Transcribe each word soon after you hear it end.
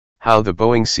How the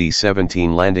Boeing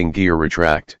C-17 landing gear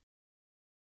retract.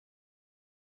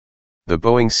 The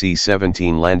Boeing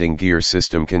C-17 landing gear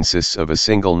system consists of a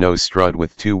single nose strut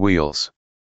with 2 wheels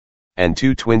and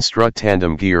 2 twin-strut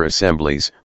tandem gear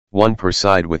assemblies, one per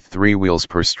side with 3 wheels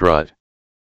per strut.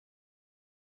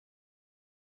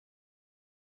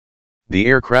 The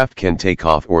aircraft can take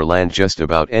off or land just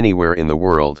about anywhere in the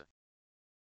world.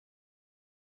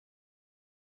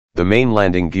 The main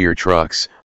landing gear trucks,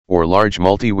 or large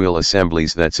multi-wheel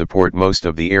assemblies that support most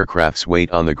of the aircraft's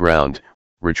weight on the ground,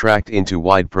 retract into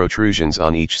wide protrusions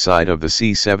on each side of the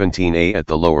C-17A at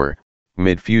the lower,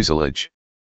 mid-fuselage.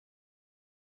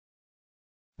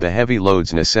 The heavy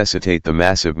loads necessitate the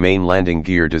massive main landing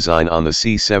gear design on the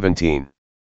C-17.